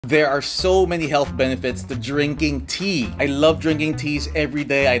There are so many health benefits to drinking tea. I love drinking teas every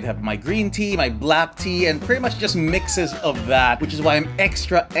day. I'd have my green tea, my black tea, and pretty much just mixes of that, which is why I'm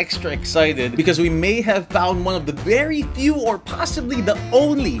extra excited because we may have found one of the very few or possibly the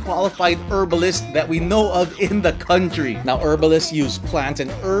only qualified herbalist that we know of in the country. Now, herbalists use plants and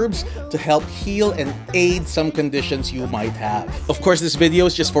herbs to help heal and aid some conditions you might have. Of course, this video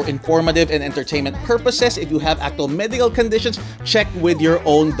is just for informative and entertainment purposes. If you have actual medical conditions, check with your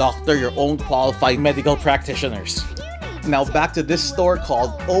own doctor, your own qualified medical practitioners. Now back to this store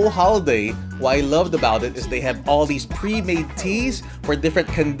called Oh Holiday. What I loved about it is they have all these pre-made teas for different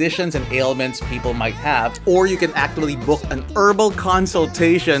conditions and ailments people might have, or you can actually book an herbal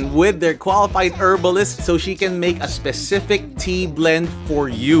consultation with their qualified herbalist so she can make a specific tea blend for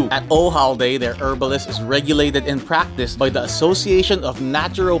you. At Oh Holiday, their herbalist is regulated and practiced by the Association of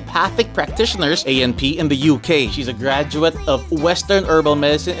Naturopathic Practitioners, ANP, in the UK. She's a graduate of Western Herbal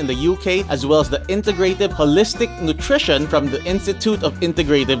Medicine in the UK, as well as the Integrative Holistic Nutrition from the Institute of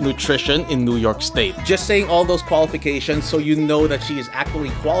Integrative Nutrition in New York State. Just saying all those qualifications so you know that she is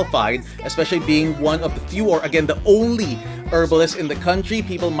actually qualified, especially being one of the few, or again, the only herbalist in the country.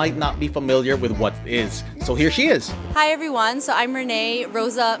 People might not be familiar with what it is. So here she is. Hi everyone, so I'm Renee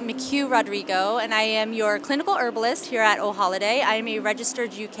Rosa McHugh Rodrigo, and I am your clinical herbalist here at Oh Holiday. I am a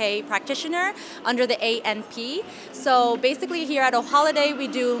registered UK practitioner under the ANP. So basically here at Oh Holiday we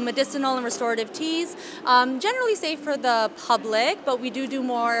do medicinal and restorative teas, generally safe for the public, but we do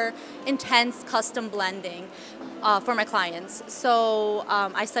more intense custom blending for my clients. So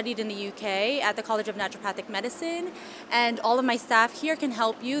I studied in the UK at the College of Naturopathic Medicine, and all of my staff here can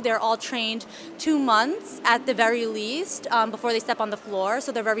help you. They're all trained 2 months at the very least before they step on the floor,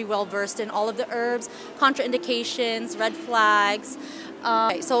 so they're very well versed in all of the herbs, contraindications, red flags.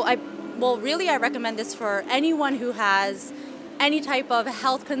 I recommend this for anyone who has any type of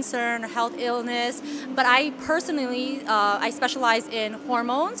health concern or health illness, but I personally, I specialize in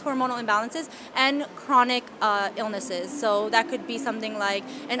hormones, hormonal imbalances, and chronic illnesses. So that could be something like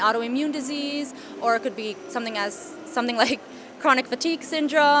an autoimmune disease, or it could be something like chronic fatigue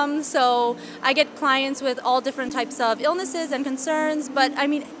syndrome. So I get clients with all different types of illnesses and concerns, but I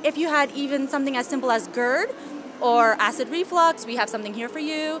mean, if you had even something as simple as GERD, or acid reflux, we have something here for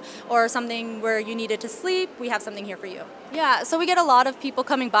you, or something where you needed to sleep, we have something here for you. Yeah, so we get a lot of people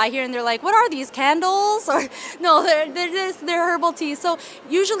coming by here and they're like, what are these, candles? Or no, they're herbal teas. So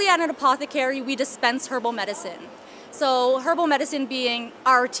usually at an apothecary, we dispense herbal medicine. So herbal medicine being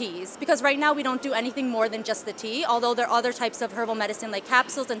our teas, because right now we don't do anything more than just the tea, although there are other types of herbal medicine like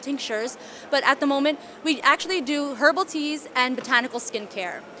capsules and tinctures, but at the moment we actually do herbal teas and botanical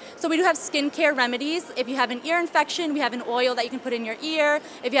skincare. So we do have skincare remedies. If you have an ear infection, we have an oil that you can put in your ear.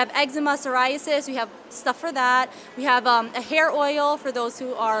 If you have eczema, psoriasis, we have stuff for that. We have a hair oil for those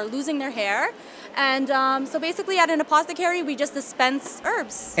who are losing their hair. And so basically at an apothecary, we just dispense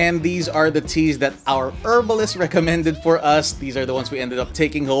herbs. And these are the teas that our herbalist recommended for us. These are the ones we ended up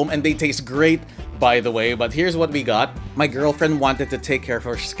taking home, and they taste great, by the way. But here's what we got. My girlfriend wanted to take care of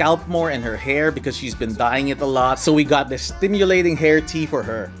her scalp more and her hair because she's been dyeing it a lot. So we got this stimulating hair tea for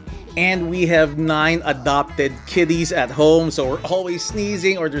her. And we have 9 adopted kitties at home, so we're always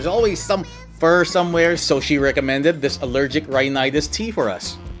sneezing, or there's always some fur somewhere. So she recommended this allergic rhinitis tea for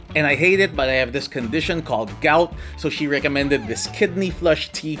us. And I hate it, but I have this condition called gout, so she recommended this kidney flush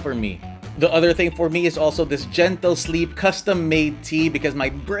tea for me. The other thing for me is also this gentle sleep custom made tea, because my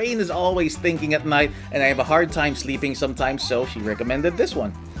brain is always thinking at night and I have a hard time sleeping sometimes, so she recommended this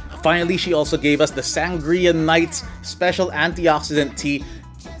one. Finally, she also gave us the Sangria Nights special antioxidant tea.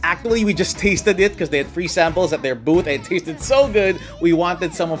 Actually, we just tasted it because they had free samples at their booth and it tasted so good, we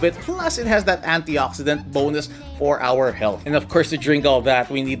wanted some of it. Plus, it has that antioxidant bonus for our health. And of course, to drink all that,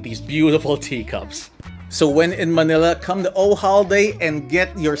 we need these beautiful teacups. So when in Manila, come to Oh Holiday and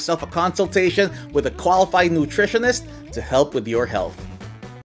get yourself a consultation with a qualified nutritionist to help with your health.